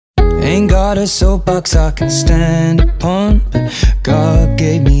Ain't got a soapbox I can stand upon, but God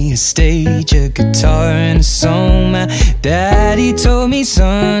gave me a stage, a guitar and a song. My daddy told me,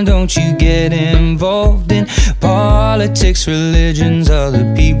 son, don't you get involved in politics, religions,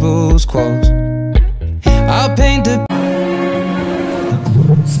 other people's quarrels. I'll paint the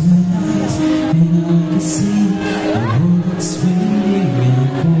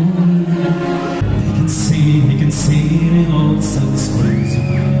He can see it in all sense ways.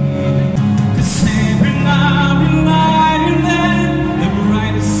 The same now in my land, the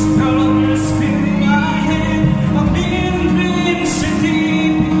brightest colors fill my head. A million dreams to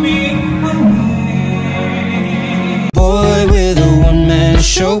keep me away. Boy with a one-man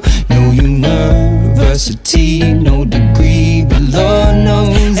show, no university, no degree, but Lord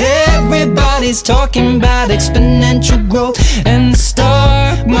knows everybody's talking about exponential growth and the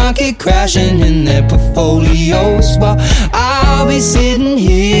stock market crashing in their portfolios, while I'll be sitting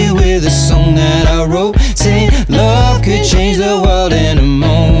here with a song that I wrote, saying love could change the world in a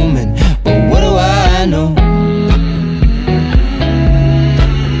moment. But what do I know?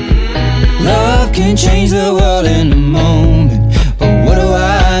 Love can change the world in a moment. But what do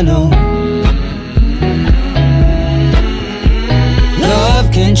I know?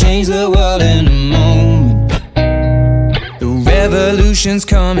 Love can change the world in a moment. The revolution's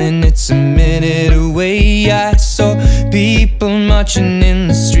coming, it's a minute away. I saw people marching in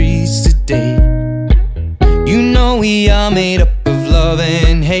the streets today. You know we are made up of love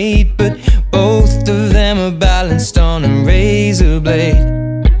and hate, but both of them are balanced on a razor blade.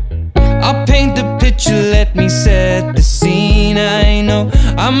 I'll paint the picture, let me set the scene. I know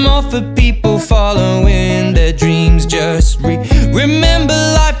I'm all for people following their dreams. Just remember,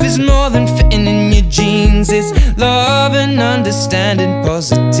 life is more than fitting in your jeans. It's love and understanding,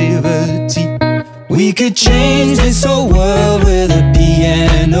 positivity. We could change this whole world with a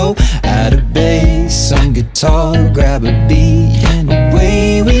piano, add a bass, some guitar, grab a beat, and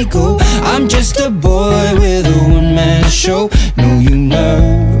away we go. I'm just a boy with a one-man show, no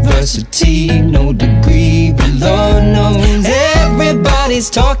university, no degree, but Lord knows everybody's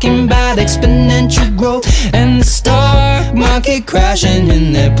talking about exponential growth and the stock market crashing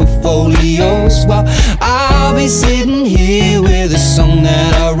in their portfolios, while I'll be sitting here with a song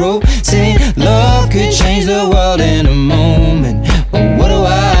that I wrote, saying love could change the world in a moment. But what do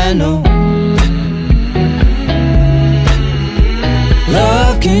I know?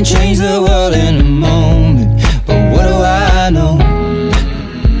 Love can change the world in a moment. But what do I know?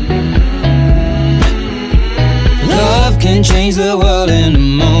 Love can change the world in a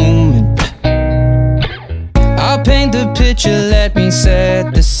moment. I'll paint the picture, let me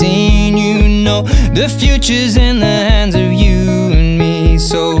set the scene. You know the future's in the hands of you and me.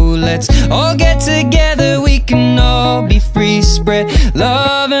 So let's all get together, we can all be free. Spread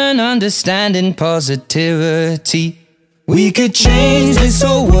love and understanding, positivity. We could change this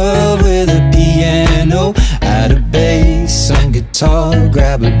whole world with a piano, add a bass, some guitar,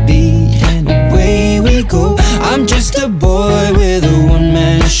 grab a beat, and away we go. I'm just a boy with a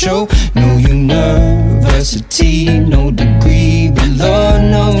one-man show, no university, no degree, but Lord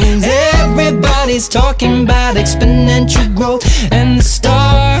knows everybody's talking about exponential growth and the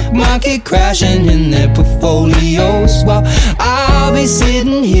stock market crashing in their portfolios, while I'll be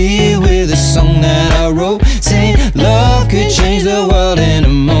sitting here with a song that I wrote, saying love could change the world in a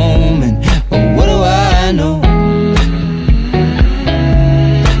moment. But what do I know?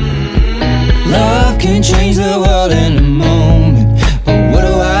 Love can change the world in a moment. But what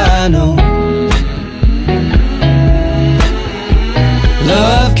do I know?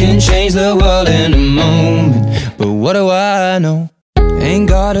 Love can change the world in a moment. But what do I know? Ain't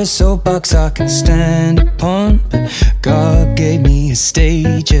got a soapbox I can stand upon, but God gave me a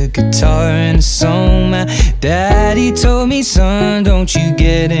stage, a guitar and a song. My daddy told me, son, don't you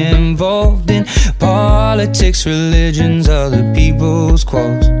get involved in politics, religions, other people's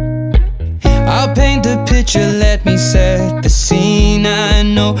quarrels. I'll paint the picture, let me set the scene. I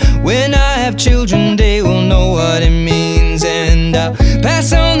know when I have children, they will know what it means, and I'll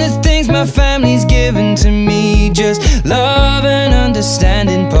pass on the things my family's given to me. Just love and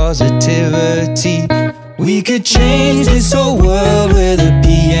understanding, positivity. We could change this whole world with a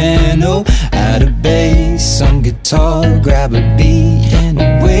piano, add a bass, some guitar, grab a beat, and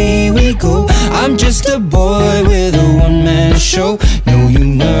away we go. I'm just a boy with a one-man show, no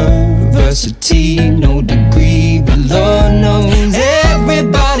university, no degree, but Lord knows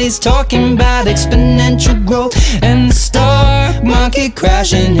everybody's talking about exponential growth and the stock market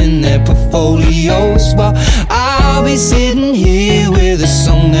crashing in their portfolios, while I'll be sitting here with a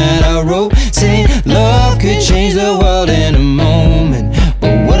song that I wrote, saying love could change the world in a moment.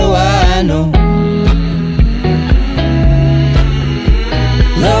 But what do I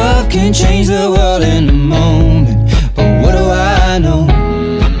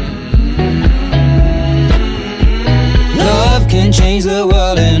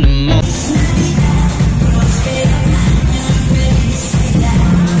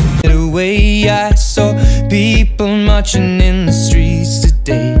marching in the streets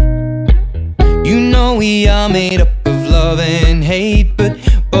today. You know we are made up of love and hate, but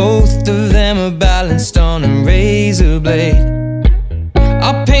both of them are balanced on a razor blade.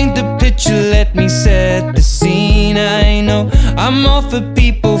 I'll paint the picture, let me set the scene. I know I'm all for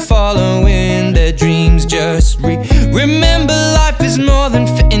people following their dreams. Just remember, life is more than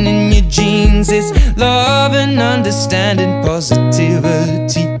fitting in your jeans. It's love and understanding,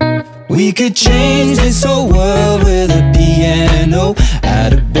 positivity. We could change this whole world with a piano,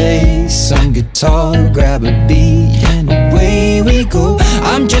 add a bass, some guitar, grab a beat, and away we go.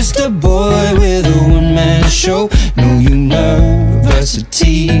 I'm just a boy with a one-man show. No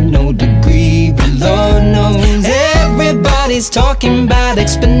university, no degree, but Lord knows everybody's talking about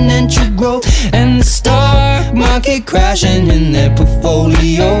exponential growth and the stock market crashing in their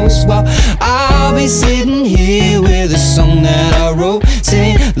portfolios, while I'll be sitting here with a song that I wrote,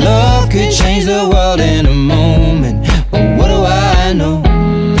 saying love could change the world in a moment. But what do I know?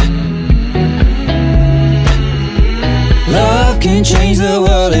 Love can change the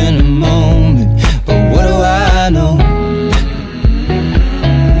world in a moment. But what do I know?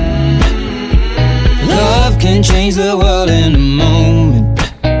 Love can change the world in a moment.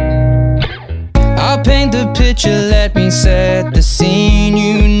 I'll paint the picture, let me set the scene.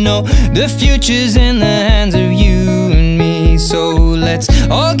 You know the future's in the hands of you and me. So let's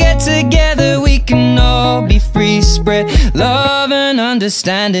all get together, we can all be free. Spread love and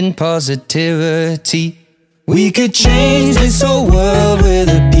understanding, positivity. We could change this whole world with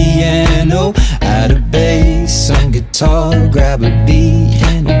a piano, add a bass, some guitar, grab a beat,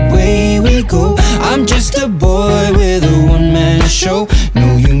 and away we go. I'm just a boy with a one-man show.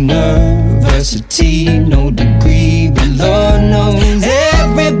 No university, no degree, but Lord knows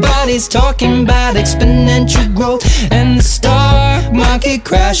everybody's talking about exponential growth and the stock market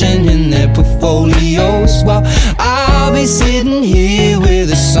crashing in their portfolios, while I'll be sitting here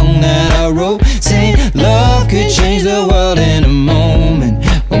with a song that I wrote, saying love could change the world in a moment.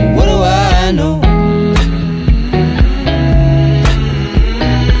 But what do I know?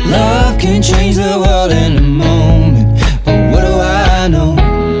 Love can change the world in a moment. But what do I know?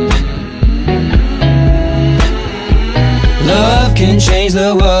 Love can change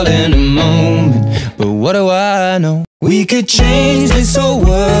the world in a moment. But what do I know? We could change this whole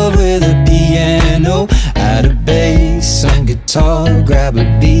world with a piano, add a bass, some guitar, grab a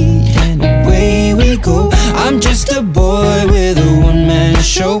beat, and away we go. I'm just a boy with a one-man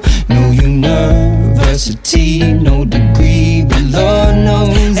show. No university, no degree, but Lord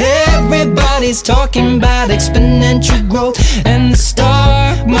knows everybody's talking about exponential growth and the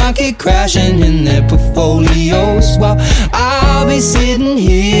stock market crashing in their portfolios, while I'll be sitting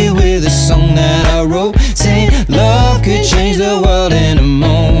here with a song that I wrote, saying love could change the world in